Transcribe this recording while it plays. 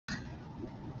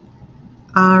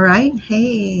All right.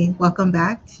 Hey, welcome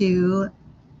back to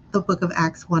the Book of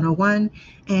Acts 101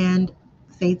 and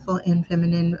Faithful and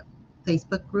Feminine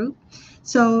Facebook group.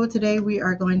 So, today we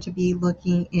are going to be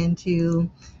looking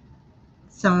into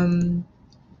some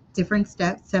different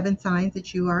steps, 7 signs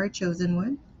that you are a chosen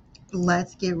one.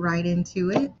 Let's get right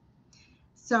into it.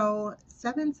 So,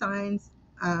 7 signs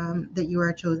that you are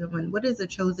a chosen one. What does a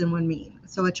chosen one mean?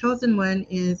 So, a chosen one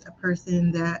is a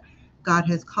person that God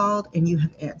has called and you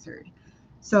have answered.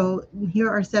 So, here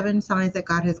are 7 signs that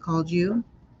God has called you.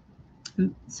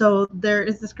 So, there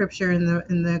is the scripture in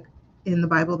the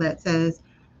Bible that says,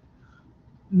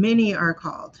 "Many are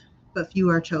called, but few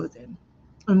are chosen."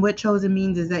 And what chosen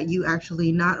means is that you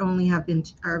actually not only have been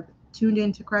are tuned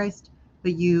into Christ,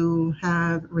 but you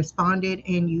have responded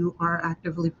and you are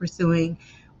actively pursuing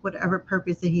whatever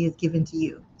purpose that He has given to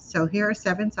you. So here are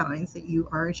 7 signs that you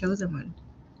are a chosen one.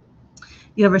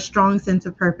 You have a strong sense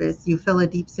of purpose. You feel a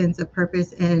deep sense of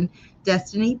purpose and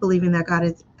destiny, believing that God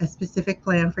has a specific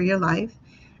plan for your life.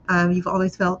 You've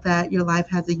always felt that your life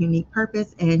has a unique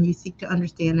purpose, and you seek to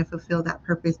understand and fulfill that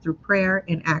purpose through prayer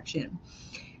and action.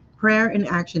 Prayer and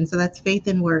action. So that's faith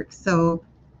and work. So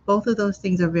both of those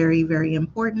things are very, very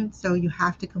important. So you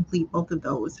have to complete both of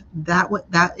those.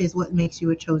 That is what makes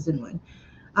you a chosen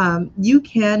one. You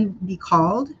can be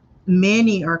called.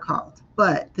 Many are called,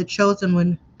 but the chosen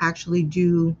one actually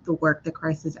do the work that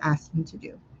Christ has asked them to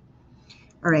do.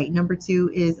 All right. Number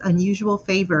 2 is unusual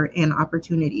favor and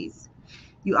opportunities.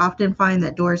 You often find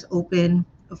that doors open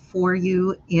for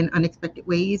you in unexpected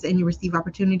ways, and you receive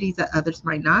opportunities that others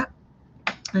might not.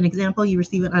 An example, you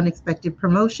receive an unexpected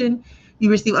promotion. You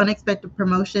receive unexpected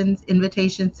promotions,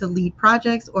 invitations to lead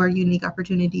projects, or unique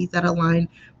opportunities that align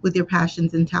with your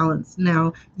passions and talents.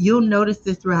 Now, you'll notice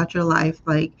this throughout your life.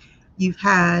 Like, you've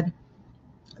had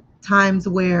times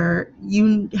where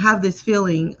you have this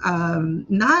feeling,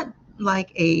 not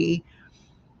like a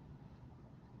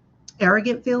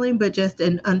arrogant feeling, but just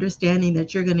an understanding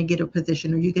that you're going to get a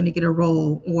position or you're going to get a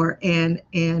role, or and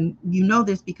you know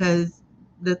this because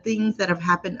the things that have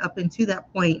happened up until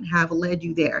that point have led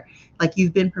you there. Like,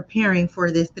 you've been preparing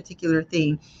for this particular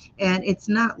thing, and it's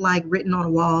not like written on a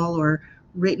wall or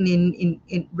written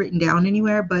in written down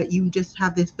anywhere, but you just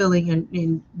have this feeling, and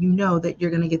you know that you're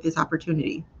going to get this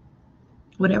opportunity.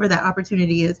 Whatever that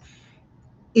opportunity is,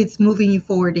 it's moving you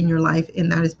forward in your life,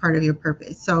 and that is part of your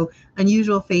purpose. So,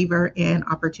 unusual favor and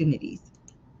opportunities.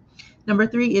 Number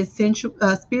 3 is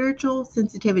spiritual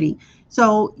sensitivity.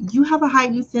 So, you have a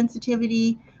heightened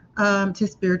sensitivity to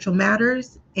spiritual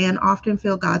matters and often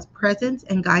feel God's presence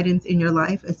and guidance in your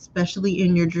life, especially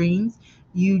in your dreams.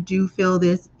 You do feel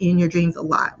this in your dreams a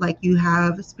lot. Like, you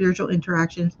have spiritual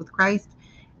interactions with Christ,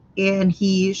 and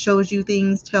He shows you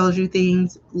things, tells you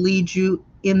things, leads you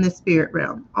in the spirit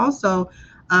realm. Also,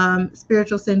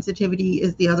 spiritual sensitivity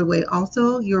is the other way.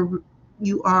 Also,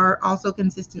 you are also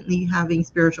consistently having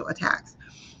spiritual attacks.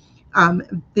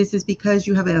 This is because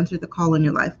you have answered the call in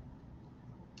your life.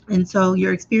 And so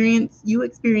you experience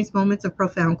moments of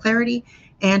profound clarity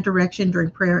and direction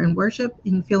during prayer and worship,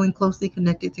 and feeling closely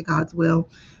connected to God's will.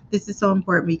 This is so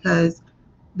important because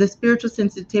the spiritual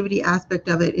sensitivity aspect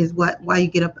of it is why you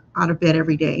get up out of bed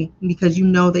every day, because you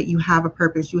know that you have a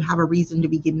purpose, you have a reason to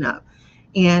be getting up.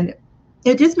 And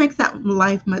it just makes that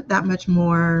life that much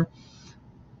more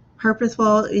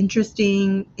purposeful,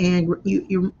 interesting, and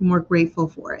you're more grateful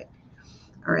for it.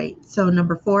 All right. So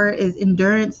number 4 is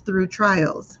endurance through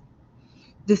trials.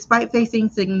 Despite facing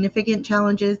significant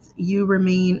challenges, you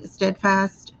remain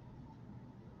steadfast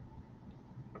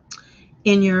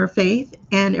in your faith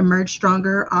and emerge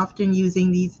stronger, often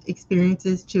using these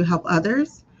experiences to help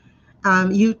others.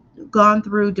 You've gone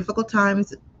through difficult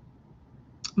times,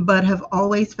 but have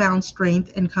always found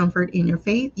strength and comfort in your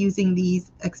faith, using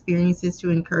these experiences to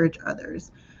encourage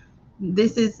others.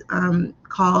 This is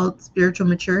called spiritual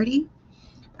maturity.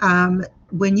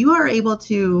 When you are able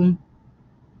to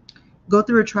go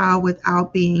through a trial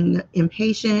without being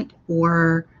impatient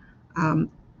or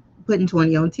um, putting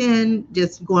 20 on 10,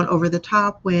 just going over the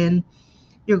top when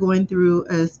you're going through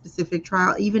a specific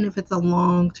trial, even if it's a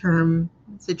long term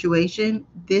situation,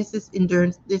 this is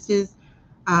endurance. This is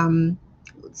um,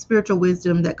 spiritual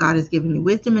wisdom that God has given you,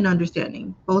 wisdom and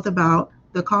understanding, both about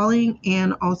the calling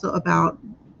and also about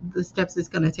the steps it's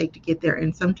going to take to get there.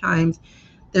 And sometimes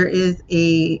there is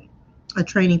a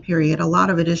training period. A lot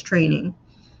of it is training.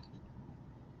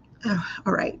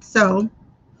 All right. So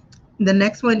the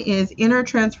next one is inner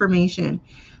transformation.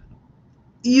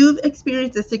 You've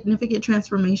experienced a significant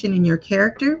transformation in your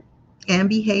character and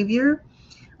behavior,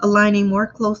 aligning more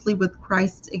closely with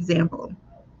Christ's example.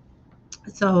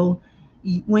 So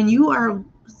when you are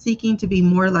seeking to be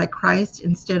more like Christ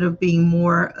instead of being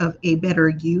more of a better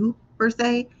you, per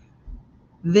se,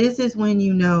 this is when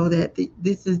you know that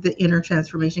this is the inner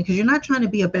transformation, because you're not trying to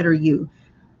be a better you.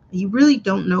 You really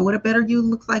don't know what a better you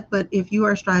looks like, but if you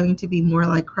are striving to be more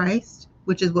like Christ,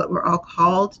 which is what we're all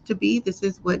called to be, this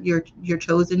is what you're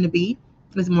chosen to be,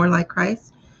 is more like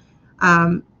Christ,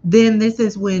 then this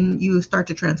is when you start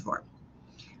to transform.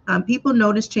 People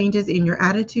notice changes in your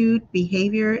attitude,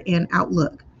 behavior, and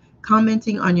outlook,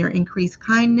 commenting on your increased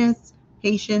kindness,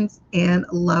 patience, and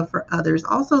love for others.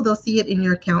 Also, they'll see it in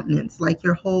your countenance, like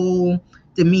your whole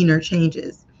demeanor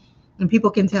changes. And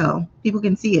people can tell. People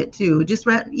can see it too.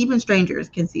 Even strangers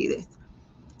can see this.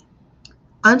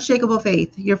 Unshakable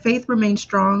faith. Your faith remains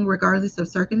strong regardless of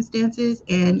circumstances,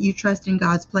 and you trust in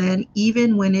God's plan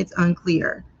even when it's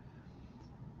unclear.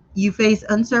 You face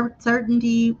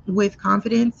uncertainty with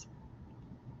confidence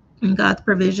in God's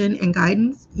provision and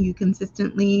guidance. You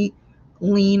consistently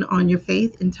lean on your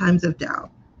faith in times of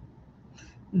doubt.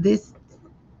 This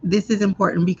is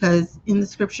important because in the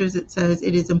scriptures it says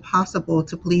it is impossible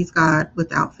to please God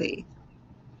without faith.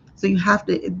 So you have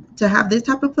to have this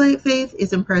type of faith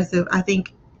is impressive. I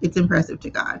think it's impressive to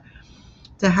God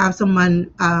to have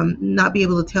someone not be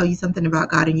able to tell you something about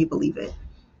God and you believe it.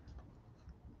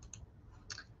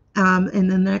 And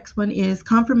the next one is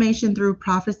confirmation through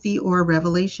prophecy or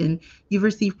revelation. You've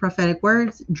received prophetic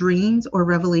words, dreams, or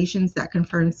revelations that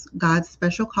confirms God's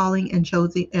special calling and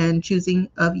choosing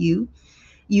of you.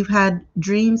 You've had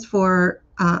dreams or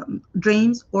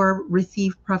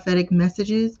received prophetic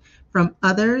messages from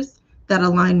others that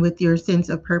align with your sense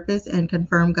of purpose and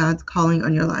confirm God's calling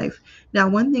on your life. Now,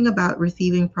 one thing about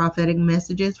receiving prophetic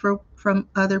messages from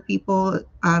other people,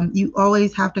 you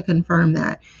always have to confirm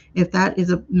that if that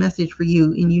is a message for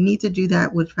you, and you need to do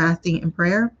that with fasting and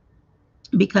prayer,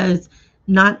 because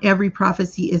not every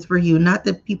prophecy is for you. Not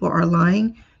that people are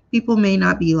lying. People may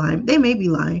not be lying. They may be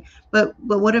lying, but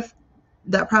what if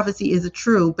that prophecy is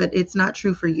true, but it's not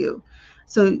true for you?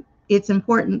 So it's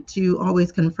important to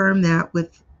always confirm that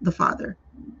with the Father,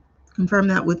 confirm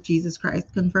that with Jesus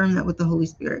Christ, confirm that with the Holy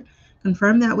Spirit,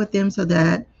 confirm that with them, so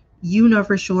that you know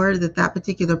for sure that that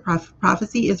particular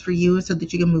prophecy is for you, so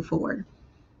that you can move forward.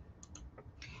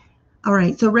 All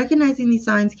right, so recognizing these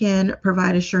signs can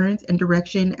provide assurance and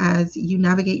direction as you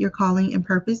navigate your calling and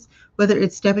purpose, whether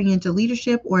it's stepping into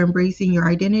leadership or embracing your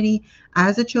identity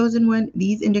as a chosen one.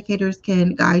 These indicators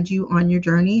can guide you on your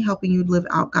journey, helping you live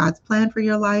out God's plan for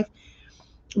your life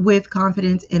with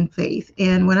confidence and faith.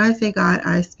 And when I say God,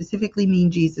 I specifically mean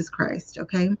Jesus Christ,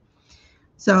 okay?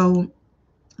 So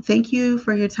thank you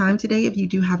for your time today. If you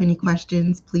do have any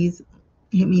questions, please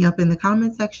hit me up in the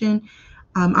comment section.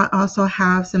 I also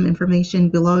have some information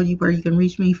below you where you can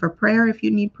reach me for prayer if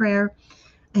you need prayer.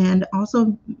 And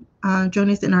also join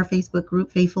us in our Facebook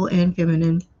group, Faithful and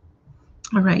Feminine.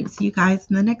 All right, see you guys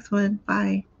in the next one.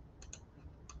 Bye.